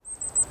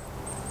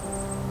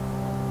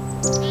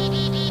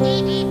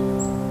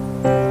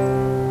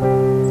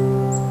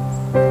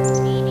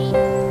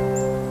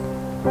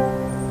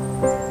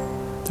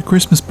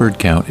Christmas bird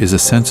count is a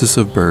census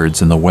of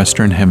birds in the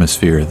Western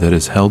Hemisphere that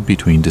is held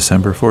between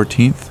December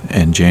 14th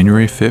and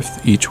January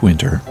 5th each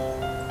winter.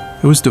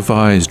 It was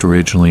devised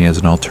originally as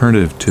an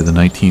alternative to the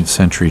 19th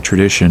century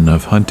tradition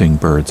of hunting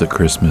birds at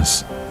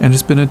Christmas, and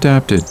has been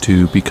adapted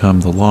to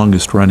become the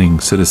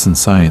longest-running citizen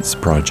science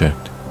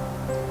project.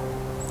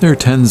 There are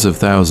tens of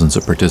thousands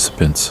of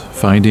participants,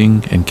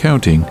 finding and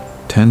counting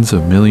tens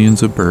of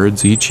millions of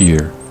birds each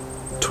year.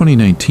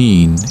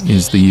 2019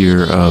 is the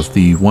year of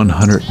the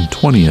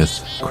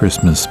 120th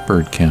Christmas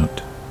bird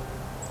count.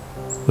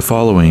 The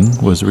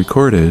following was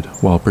recorded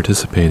while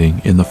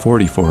participating in the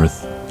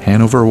 44th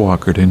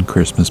Hanover-Walkerton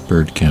Christmas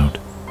bird count.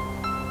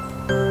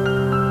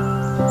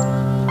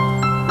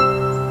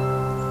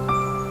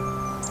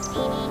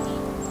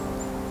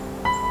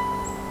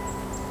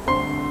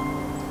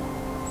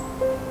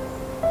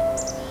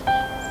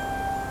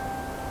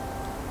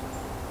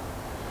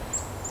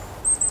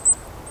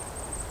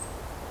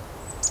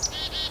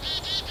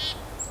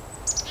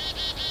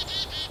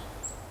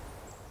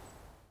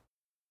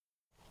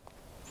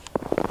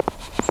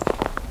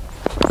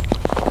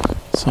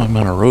 So I'm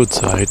on a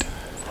roadside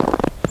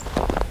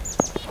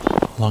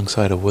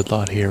alongside a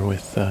woodlot here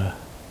with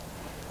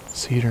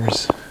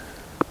cedars,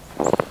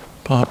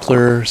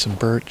 poplar, some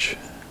birch,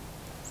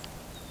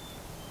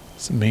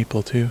 some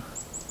maple too.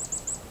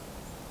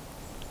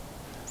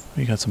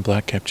 We got some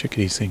black-capped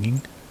chickadees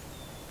singing.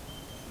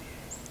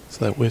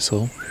 So that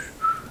whistle,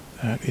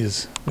 that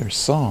is their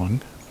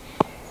song.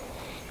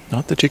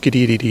 Not the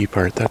chickadee-dee-dee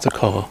part, that's a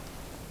call.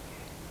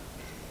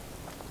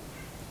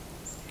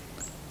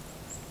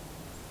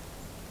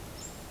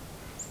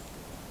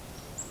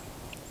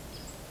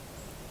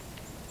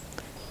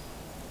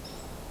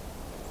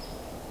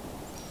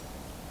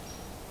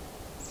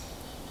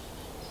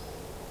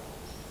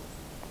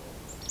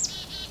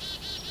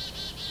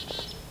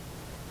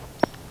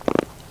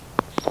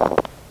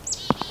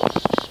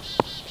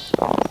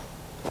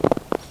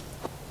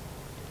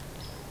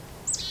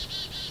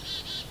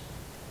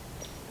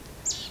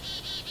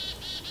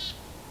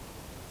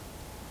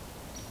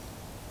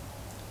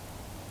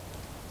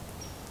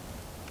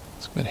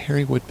 Got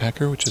hairy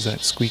woodpecker, which is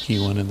that squeaky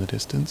one in the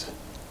distance.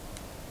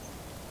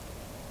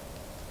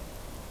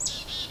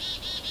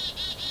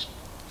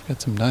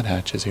 Got some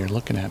nuthatches here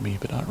looking at me,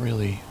 but not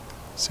really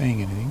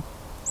saying anything.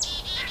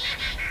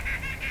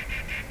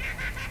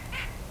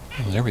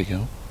 Oh, there we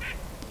go.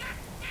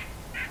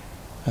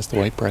 That's the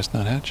white-breast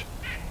nuthatch.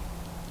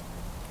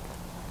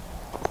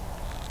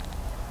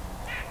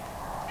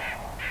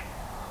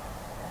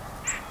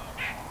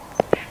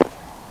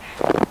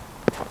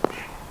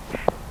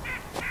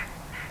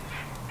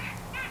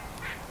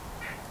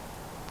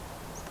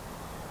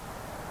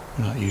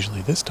 Not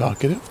usually this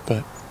talkative,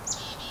 but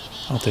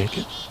I'll take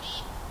it.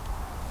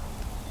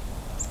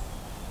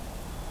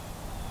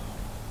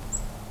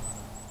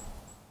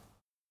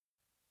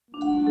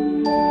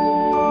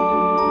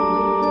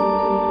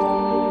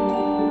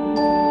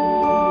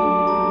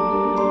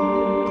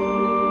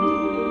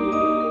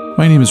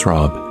 My name is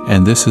Rob,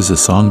 and this is a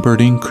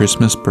Songbirding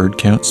Christmas Bird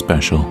Count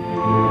Special.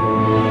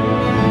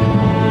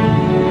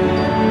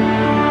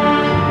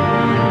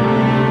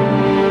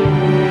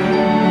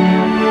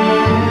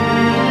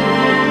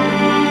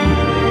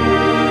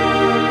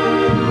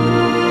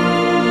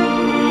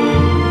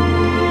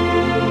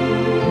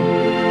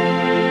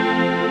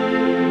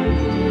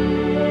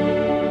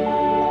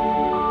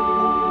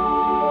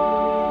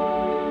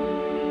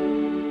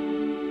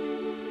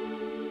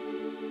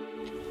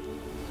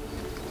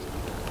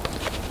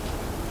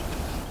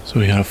 So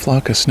we got a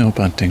flock of snow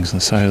buntings on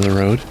the side of the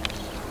road,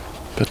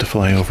 about to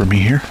fly over me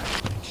here.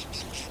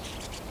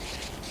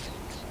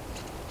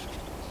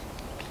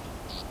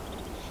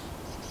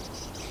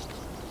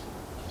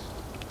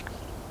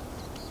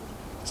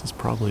 This is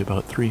probably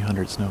about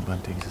 300 snow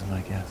buntings is my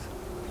guess.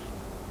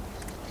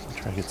 I'll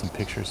try to get some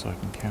pictures so I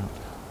can count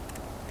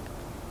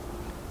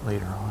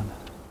later on.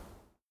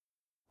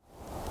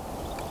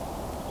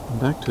 I'm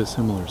back to a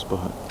similar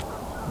spot,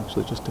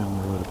 actually just down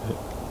the road a bit.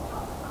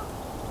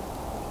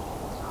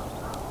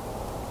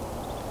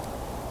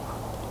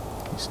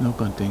 Snow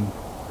bunting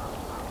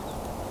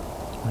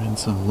are in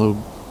some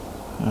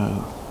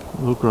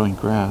low-growing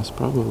grass,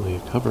 probably a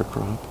cover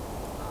crop.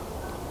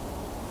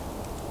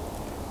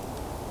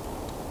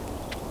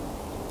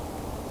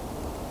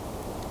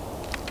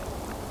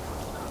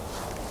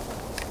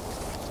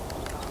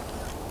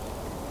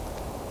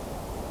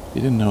 If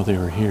you didn't know they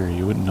were here,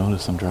 you wouldn't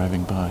notice them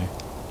driving by.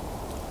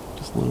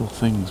 Just little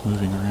things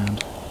moving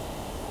around.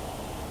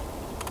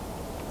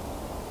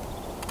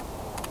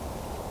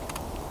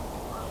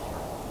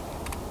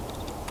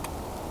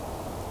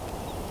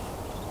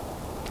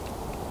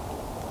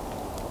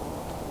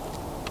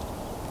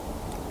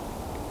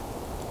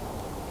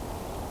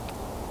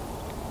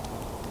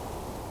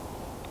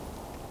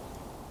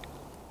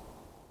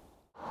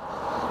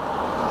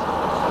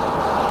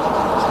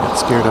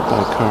 Scared up by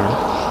a car.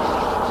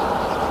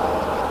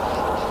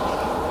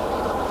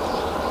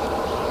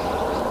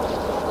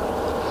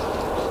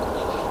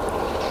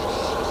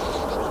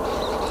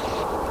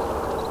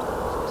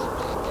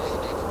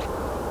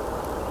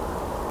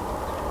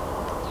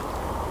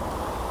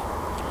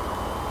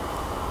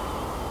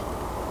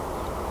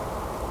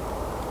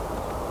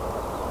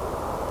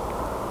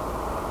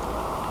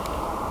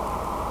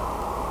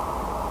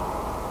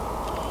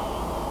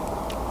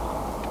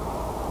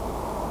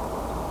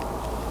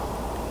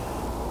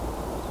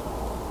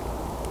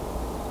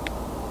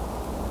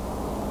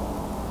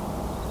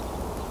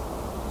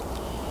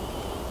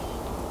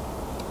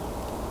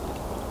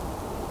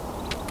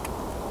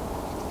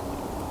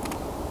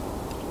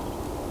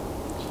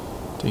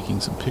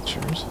 taking some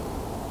pictures.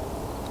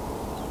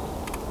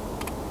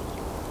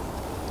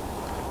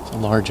 It's a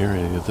large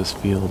area of this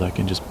field. I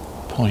can just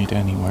point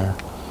anywhere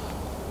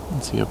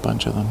and see a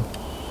bunch of them.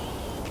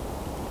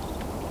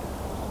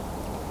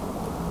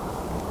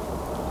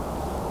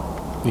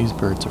 These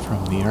birds are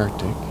from the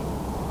Arctic.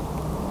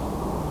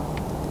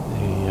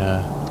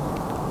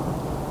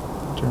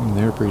 During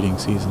their breeding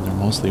season, they're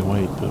mostly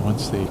white, but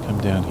once they come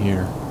down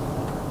here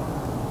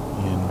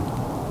in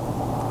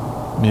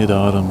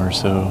mid-autumn or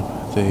so,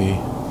 they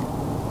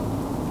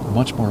are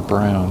much more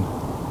brown.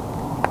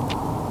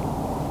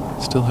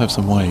 Still have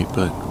some white,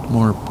 but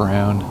more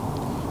brown,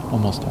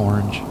 almost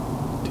orange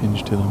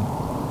tinge to them.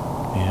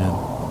 And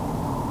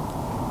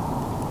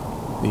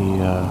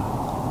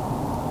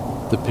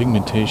the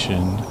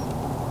pigmentation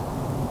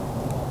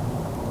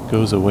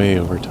goes away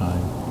over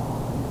time.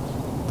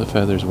 The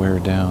feathers wear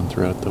down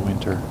throughout the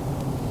winter.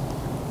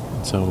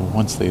 And so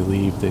once they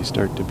leave, they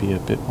start to be a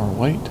bit more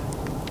white,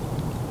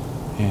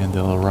 and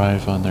they'll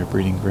arrive on their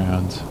breeding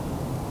grounds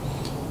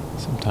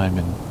sometime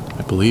in,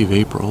 I believe,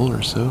 April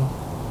or so.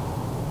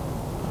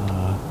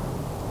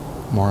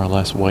 More or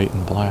less white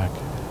and black,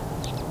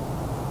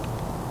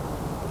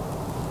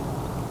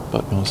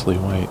 but mostly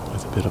white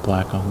with a bit of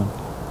black on them.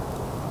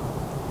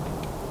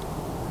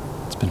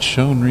 It's been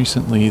shown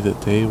recently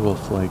that they will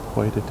fly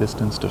quite a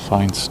distance to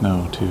find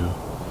snow too.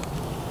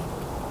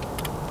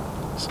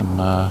 Some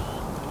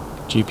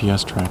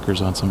GPS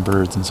trackers on some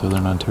birds in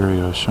southern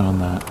Ontario have shown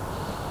that.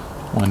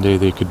 One day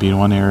they could be in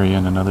one area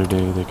and another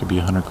day they could be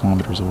 100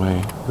 kilometers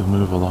away. They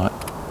move a lot.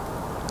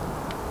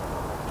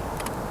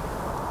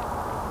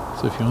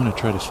 So if you want to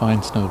try to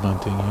find snow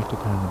bunting, you have to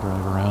kind of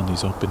drive around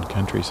these open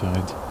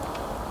countrysides.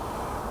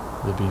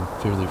 They'll be in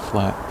fairly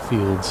flat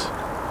fields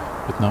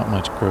with not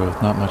much growth,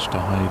 not much to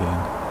hide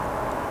in.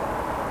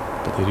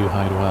 But they do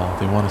hide well.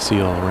 They want to see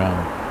all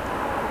around.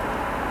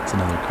 It's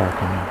another car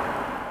coming.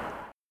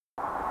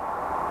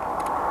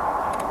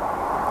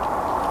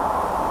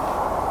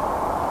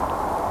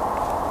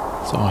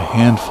 So a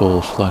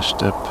handful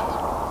flushed up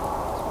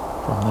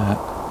from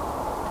that.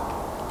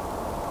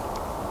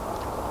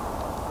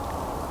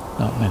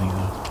 Not many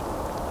though.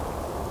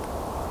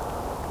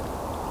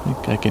 I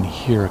think I can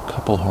hear a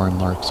couple horned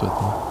larks with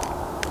them.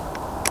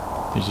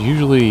 There's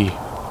usually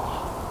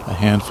a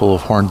handful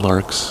of horned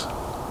larks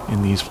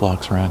in these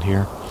flocks around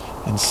here,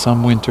 and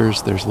some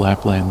winters there's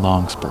Lapland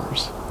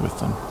longspurs with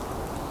them.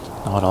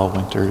 Not all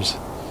winters.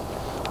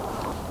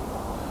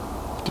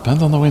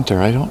 Depends on the winter.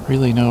 I don't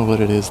really know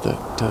what it is that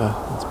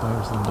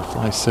inspires them to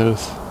fly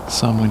south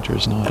some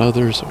winters, not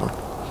others, or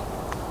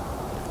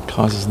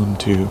causes them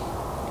to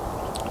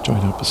join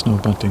up with snow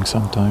bunting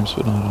sometimes,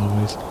 but not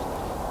always.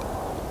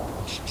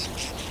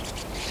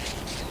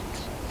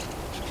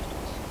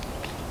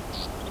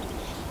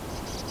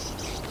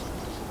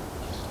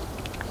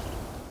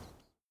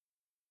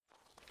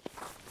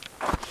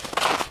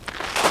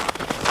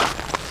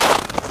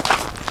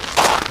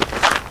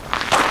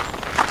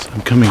 So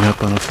I'm coming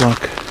up on a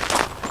flock,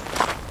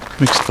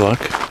 mixed flock,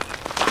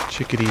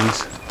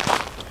 chickadees,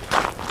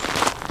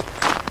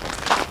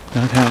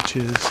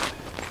 nuthatches.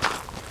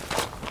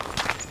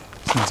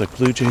 Sounds like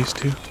blue jays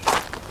too.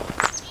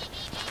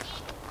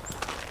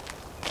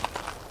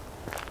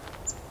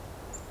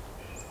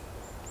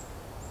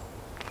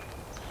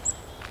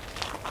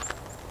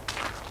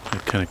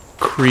 That kind of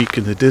creak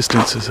in the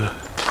distance is a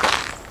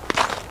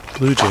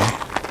blue jay.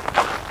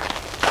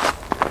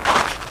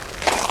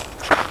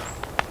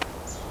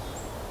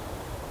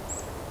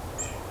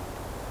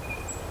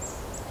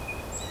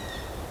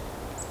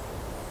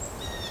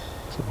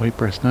 It's a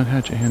white-breast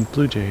nuthatch and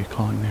blue jay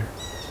calling there.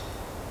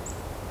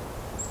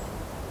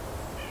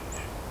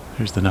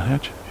 Here's the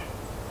nuthatch.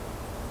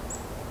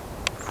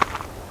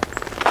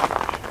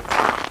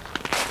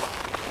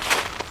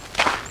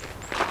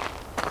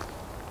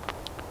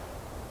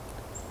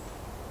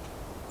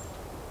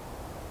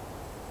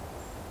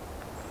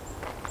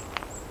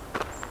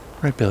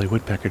 Red-bellied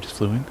woodpecker just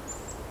flew in.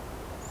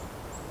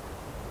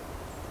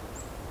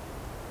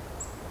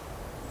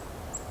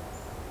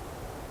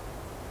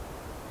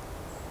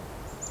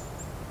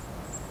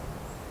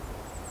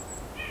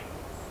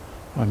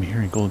 Oh, I'm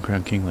hearing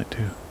golden-crowned kinglet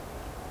too.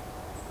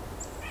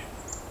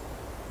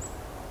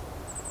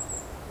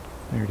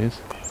 There it is.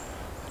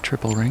 A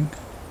triple ring.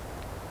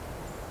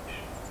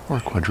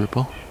 Or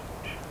quadruple.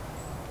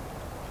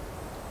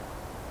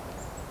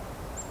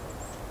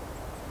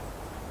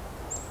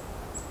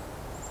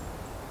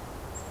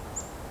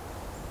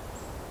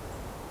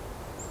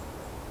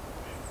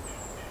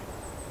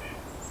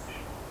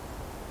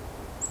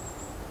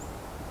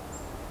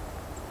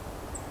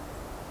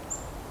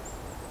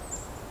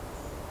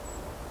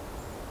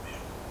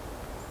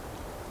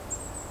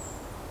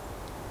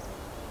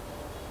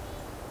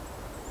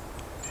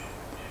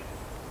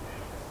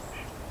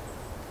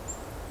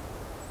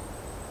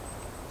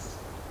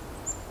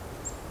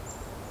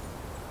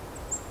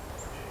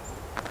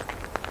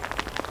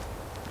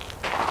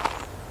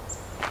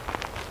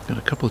 Got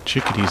a couple of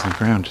chickadees on the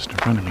ground just in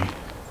front of me.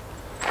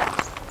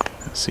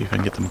 Let's see if I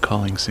can get them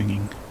calling,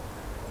 singing.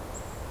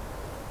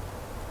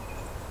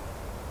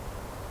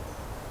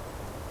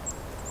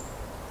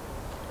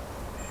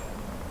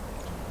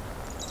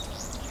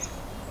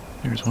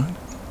 There's one.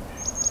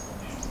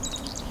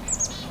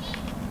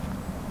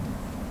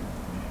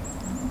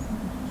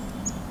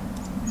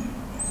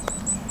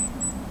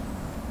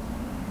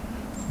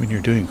 When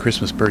you're doing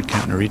Christmas bird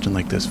count in a region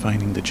like this,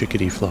 finding the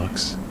chickadee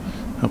flocks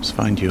helps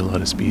find you a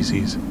lot of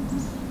species.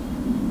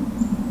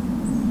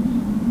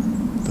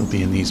 They'll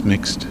be in these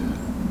mixed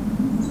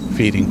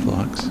feeding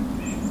flocks.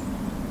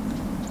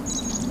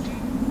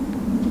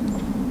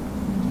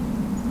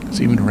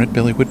 There's even a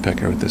red-bellied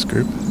woodpecker with this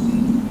group.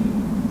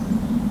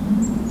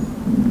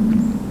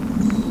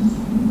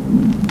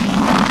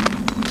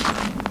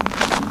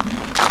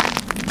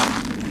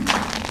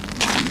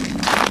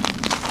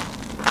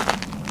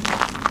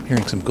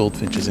 Hearing some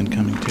goldfinches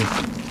incoming too.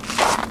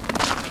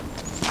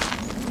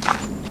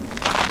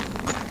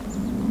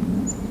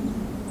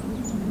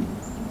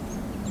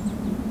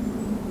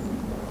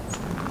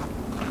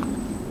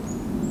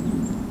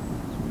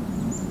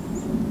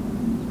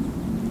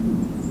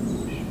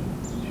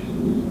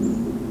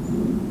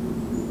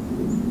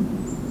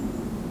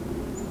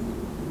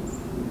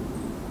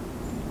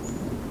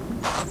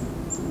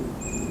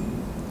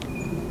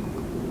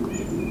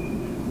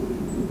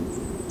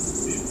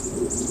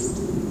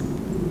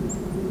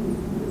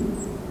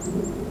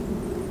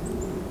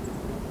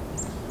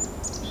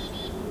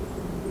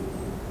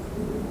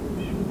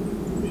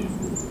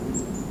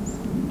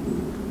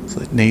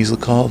 Nasal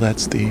call,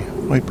 that's the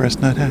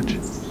white-breast nuthatch.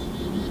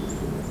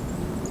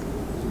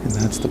 And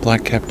that's the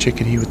black-capped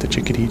chickadee with the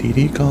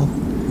chickadee-dee-dee call.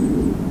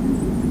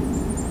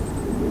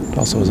 It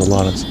also has a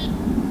lot of...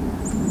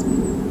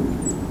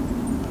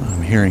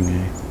 I'm hearing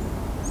a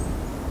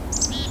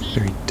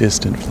very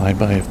distant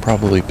flyby of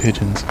probably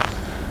pigeons.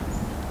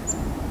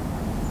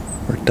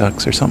 Or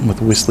ducks or something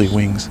with whistly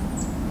wings.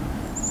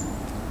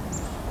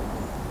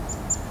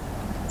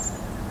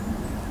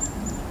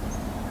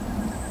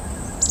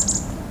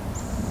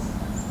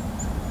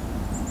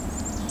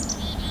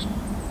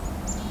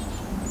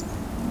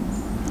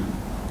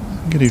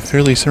 I'm getting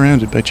fairly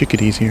surrounded by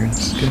chickadees here.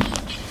 This is good.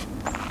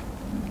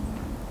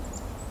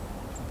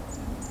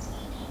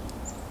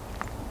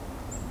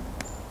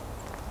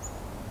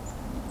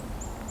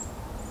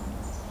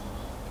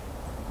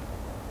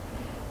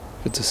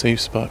 If it's a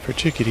safe spot for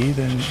chickadee,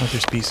 then other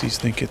species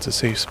think it's a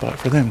safe spot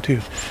for them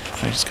too.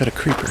 I just got a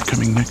creeper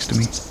coming next to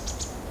me.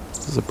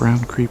 This is a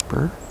brown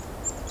creeper.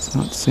 It's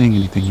not saying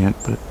anything yet,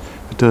 but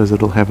if it does,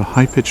 it'll have a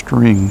high-pitched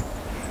ring,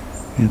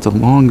 and it's a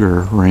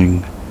longer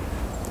ring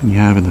than you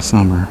have in the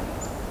summer.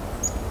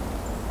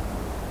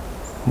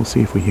 We'll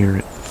see if we hear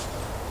it.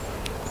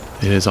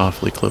 It is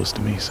awfully close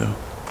to me, so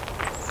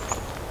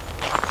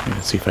I'm going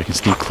to see if I can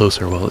sneak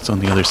closer while it's on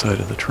the other side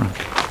of the trunk.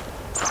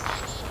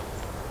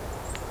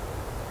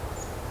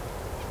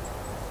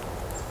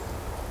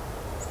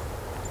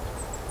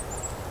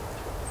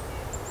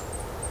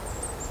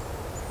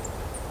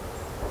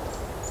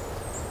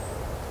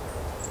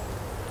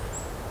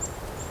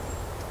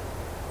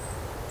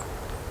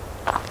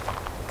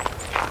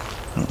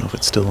 I don't know if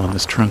it's still on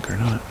this trunk or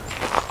not.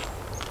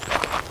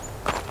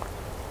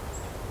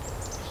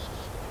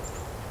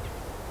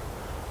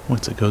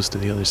 Once it goes to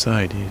the other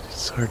side,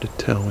 it's hard to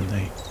tell when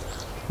they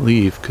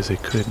leave because they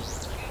could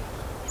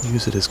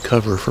use it as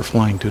cover for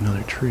flying to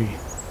another tree.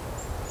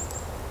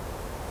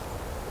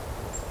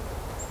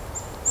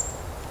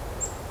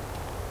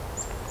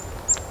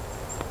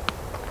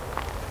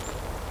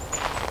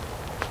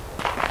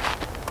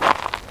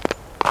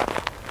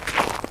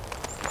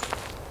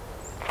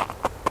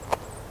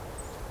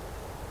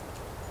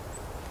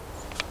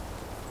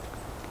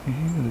 Okay,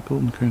 you got a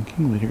golden crowned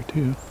kinglet here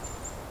too.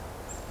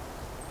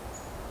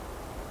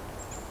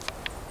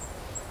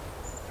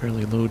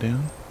 Fairly low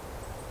down.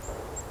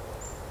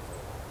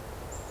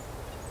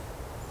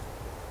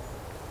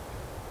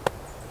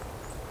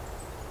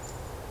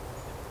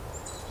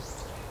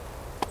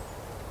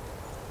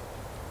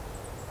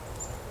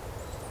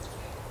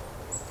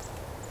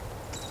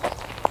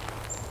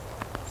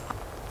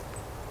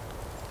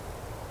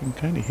 You can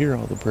kind of hear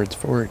all the birds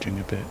foraging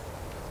a bit,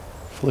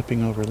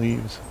 flipping over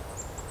leaves,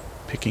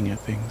 picking at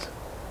things,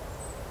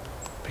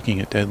 picking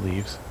at dead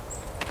leaves.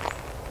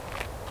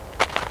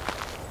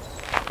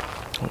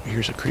 Oh,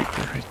 here's a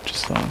creeper. I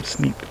just saw him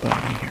sneak by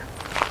me here.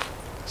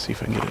 Let's see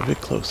if I can get a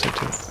bit closer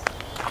to it.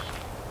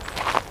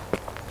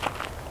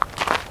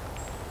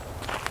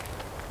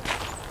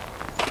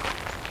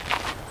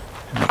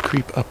 And they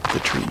creep up the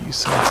trees,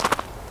 so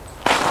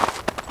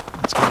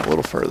let's go a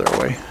little further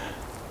away.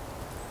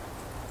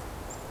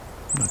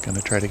 I'm not going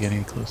to try to get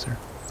any closer.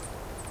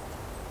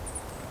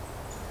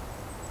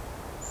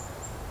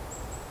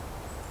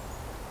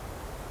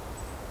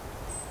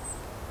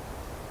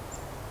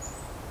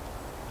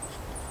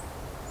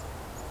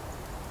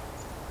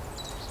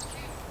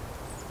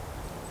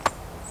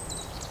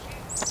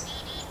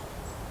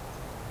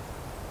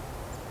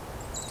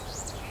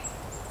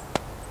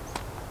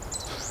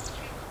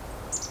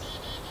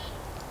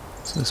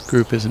 So this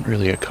group isn't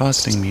really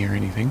accosting me or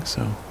anything,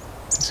 so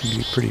they seem to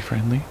be pretty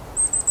friendly.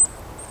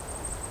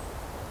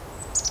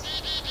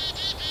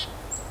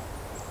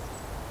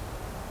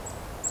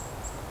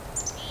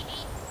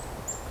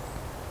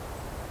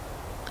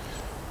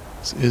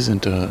 This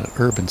isn't a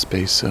urban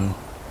space, so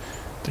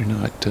they're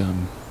not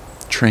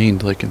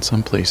trained like in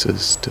some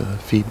places to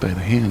feed by the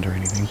hand or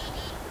anything.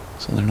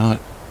 So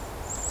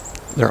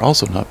they're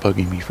also not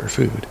bugging me for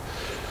food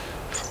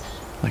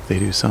like they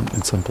do in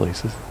some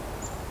places.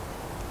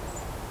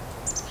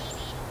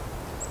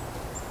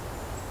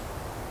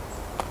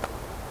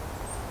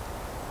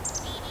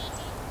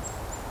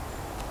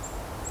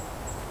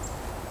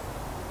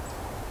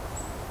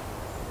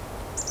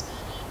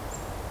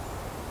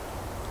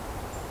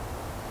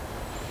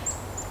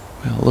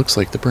 Well, it looks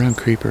like the brown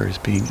creeper is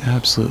being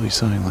absolutely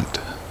silent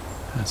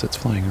as it's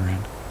flying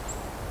around.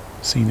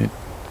 I've seen it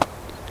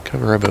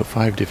cover about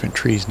 5 different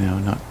trees now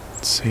and not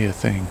say a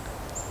thing.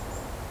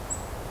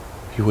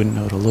 If you wouldn't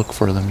know to look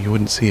for them, you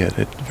wouldn't see it.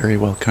 It's very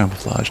well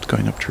camouflaged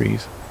going up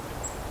trees.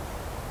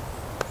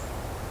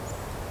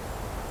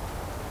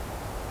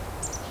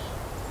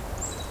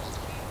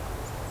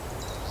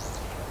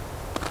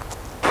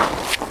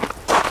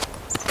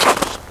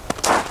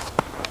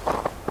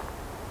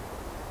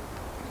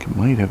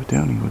 Might have a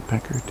downy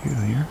woodpecker too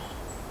here.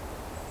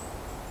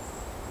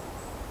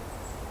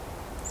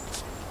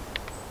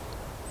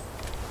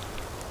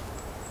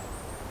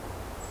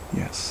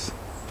 Yes.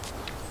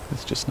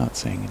 It's just not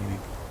saying anything.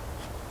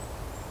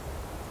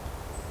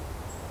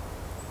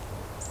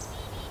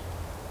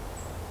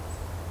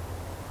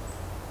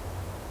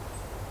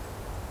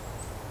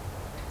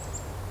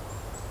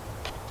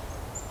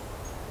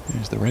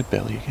 There's the red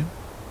belly again.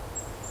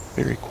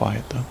 Very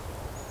quiet though.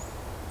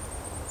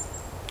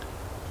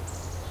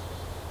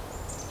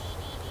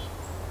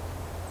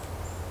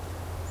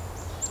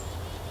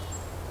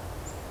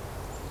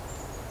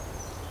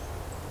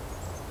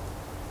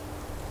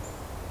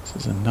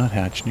 There's a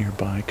nuthatch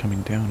nearby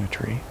coming down a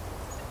tree.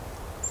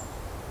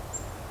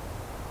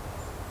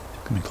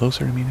 Coming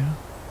closer to me now.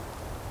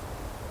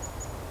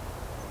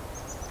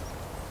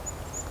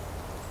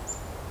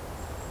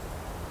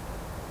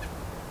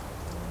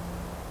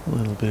 A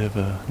little bit of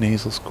a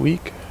nasal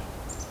squeak.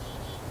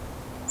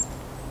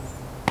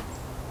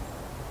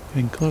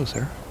 Getting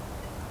closer.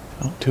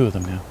 Oh, 2 of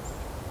them now.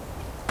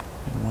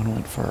 And one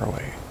went far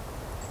away.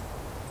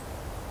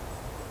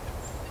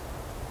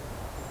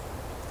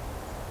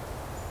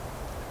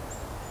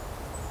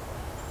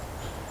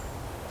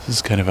 This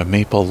is kind of a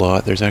maple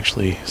lot. There's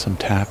actually some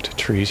tapped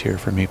trees here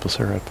for maple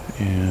syrup,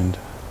 and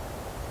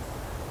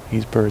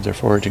these birds are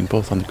foraging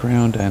both on the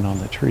ground and on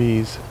the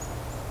trees.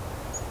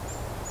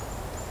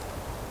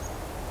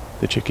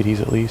 The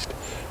chickadees at least.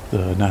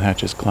 The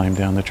nuthatches climb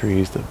down the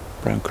trees, the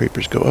brown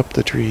creepers go up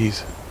the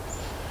trees,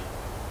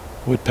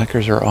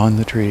 woodpeckers are on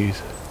the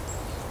trees,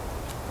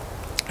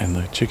 and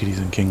the chickadees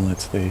and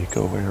kinglets, they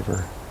go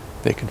wherever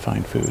they can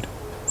find food.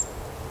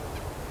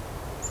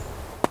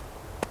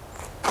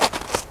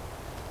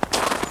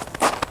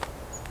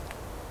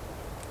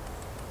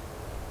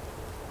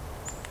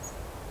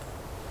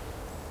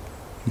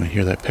 You might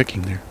hear that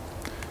pecking there.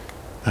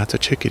 That's a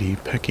chickadee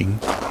pecking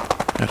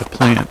at a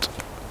plant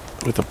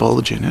with a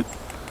bulge in it.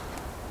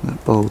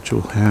 That bulge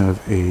will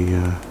have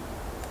a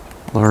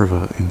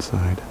larva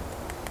inside.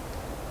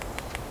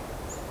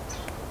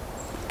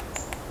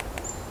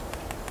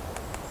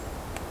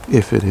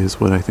 If it is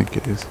what I think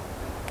it is.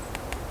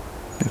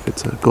 If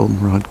it's a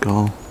goldenrod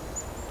gull.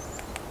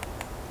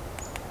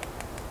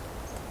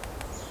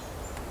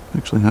 I'm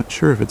actually not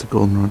sure if it's a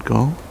goldenrod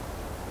gull.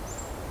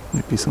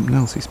 Might be something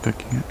else he's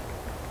pecking at.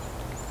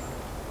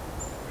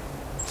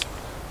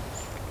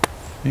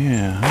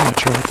 Yeah, I'm not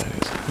sure what that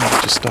is.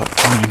 I just stopped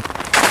trying.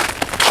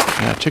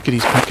 Yeah,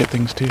 chickadees peck at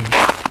things too.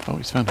 Oh,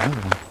 he's found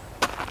another one.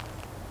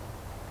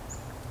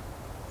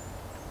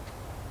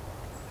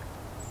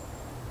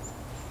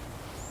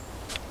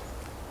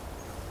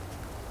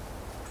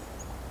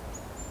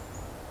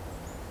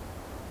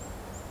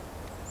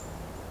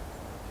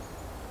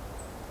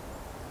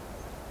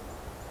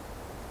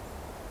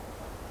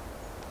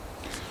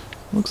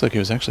 Looks like it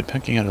was actually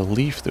pecking at a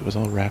leaf that was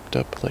all wrapped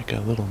up like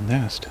a little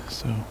nest,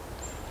 so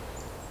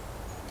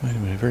might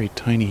have been a very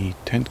tiny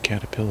tent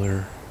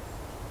caterpillar,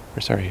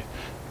 or sorry,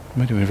 it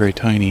might have been a very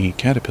tiny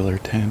caterpillar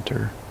tent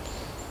or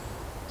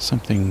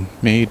something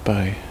made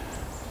by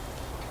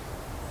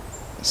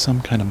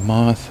some kind of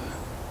moth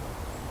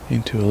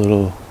into a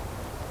little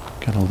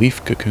kind of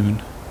leaf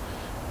cocoon.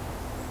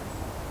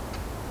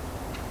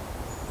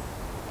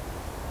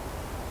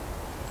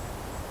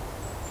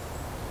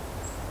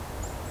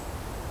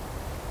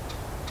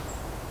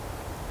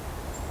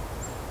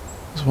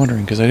 I was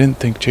wondering, because I didn't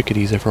think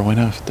chickadees ever went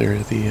after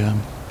the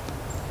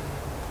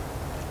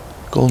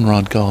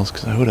goldenrod gulls,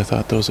 because I would have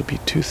thought those would be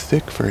too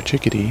thick for a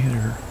chickadee.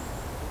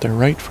 They're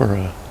right for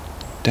a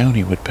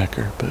downy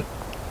woodpecker, but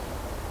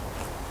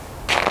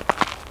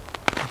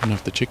I don't know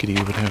if the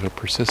chickadee would have a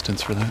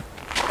persistence for that.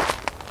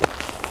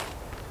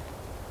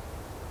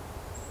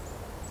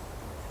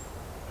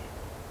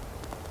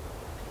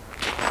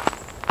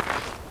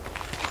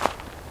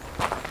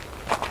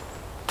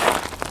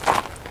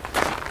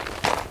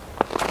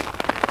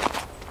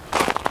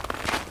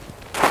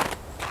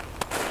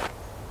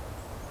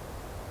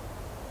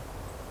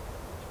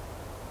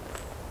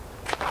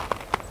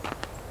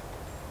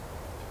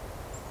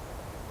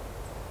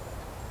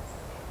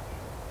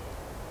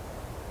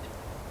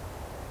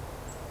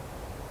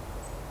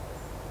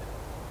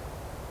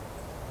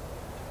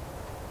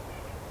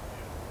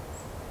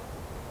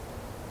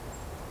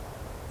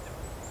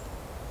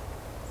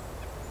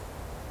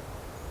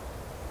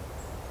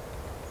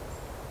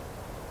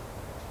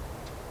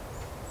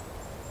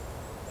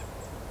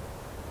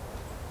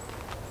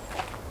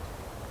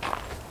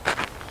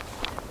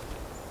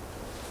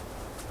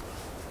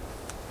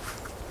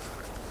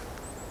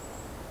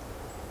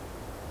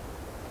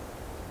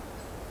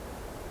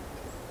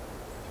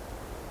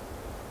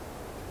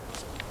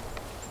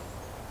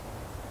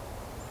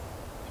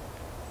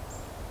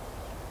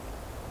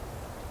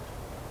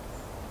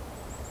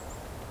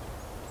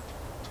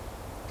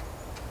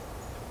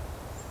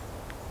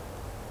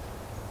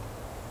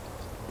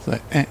 So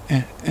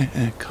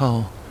that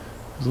call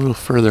is a little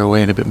further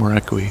away and a bit more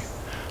echoey.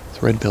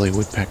 It's red-bellied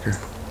woodpecker.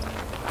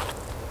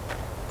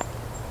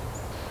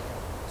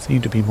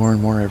 Seem to be more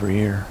and more every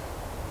year.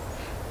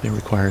 They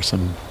require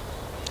some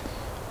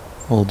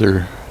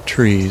older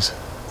trees.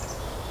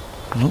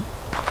 Nope.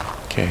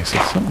 Okay, so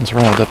something's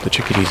riled up the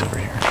chickadees over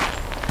here.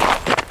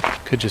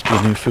 Could just be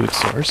a new food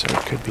source, or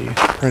it could be a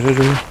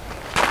predator.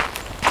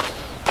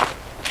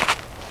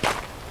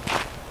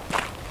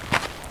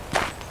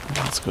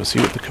 Let's go see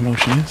what the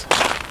commotion is.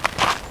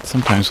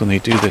 Sometimes when they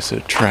do this,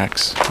 it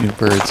attracts new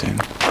birds in.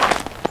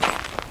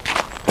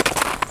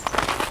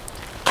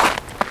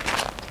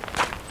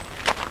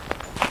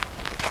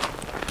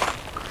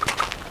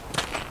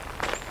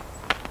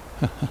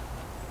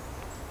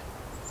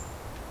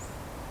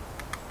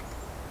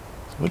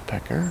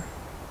 Woodpecker.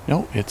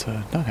 No, it's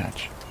a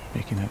nuthatch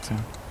making that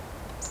sound.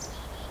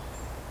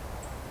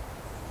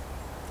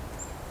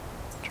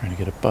 Trying to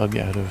get a bug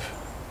out of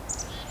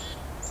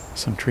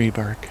some tree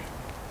bark.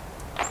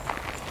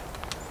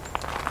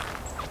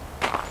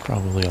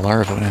 Probably a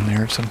larva in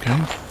there of some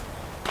kind.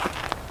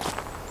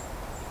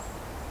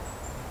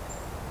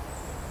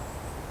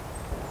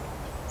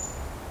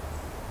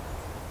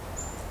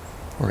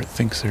 Or it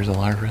thinks there's a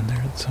larva in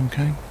there of some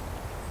kind.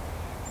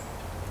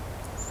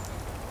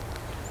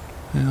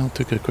 Well,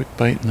 took a quick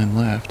bite and then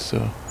left,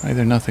 so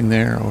either nothing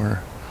there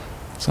or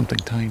something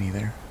tiny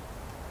there.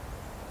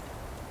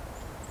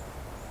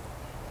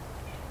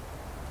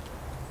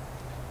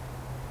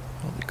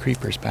 Well, the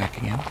creeper's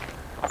backing out,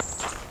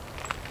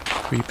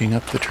 creeping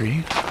up the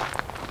tree.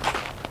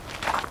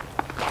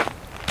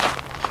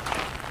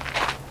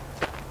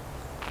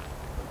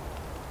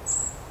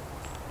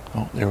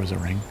 Oh, there was a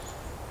ring.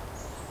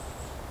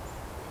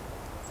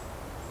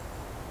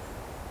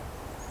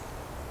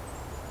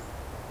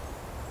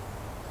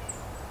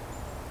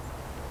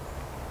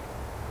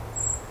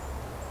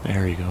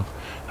 There you go.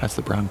 That's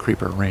the brown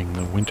creeper ring,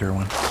 the winter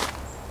one.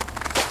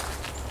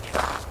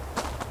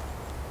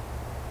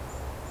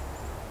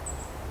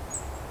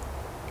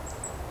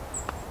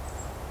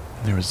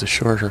 And there was the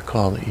shorter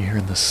call that you hear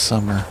in the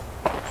summer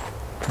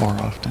more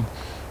often,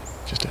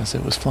 just as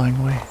it was flying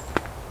away.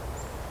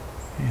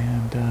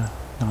 And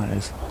not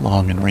as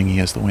long and ringy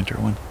as the winter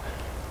one.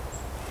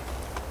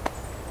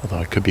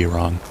 Although I could be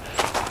wrong.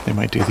 They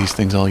might do these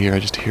things all year. I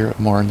just hear it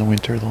more in the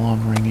winter, the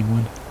long ringing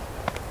one.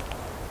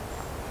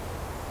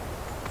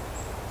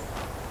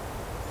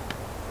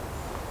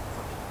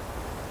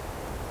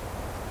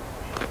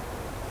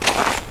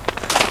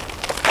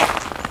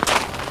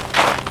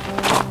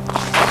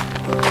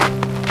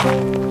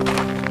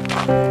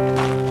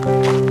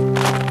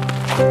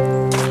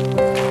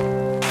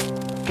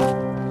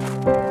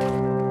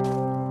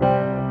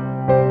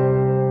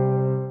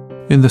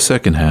 In the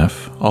second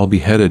half, I'll be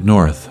headed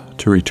north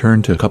to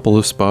return to a couple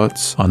of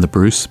spots on the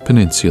Bruce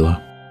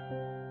Peninsula.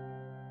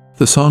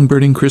 The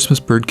Songbirding Christmas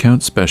Bird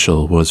Count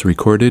special was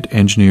recorded,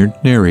 engineered,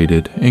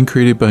 narrated, and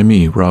created by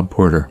me, Rob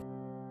Porter,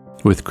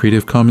 with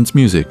Creative Commons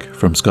music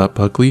from Scott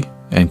Buckley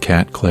and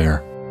Kat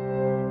Clare.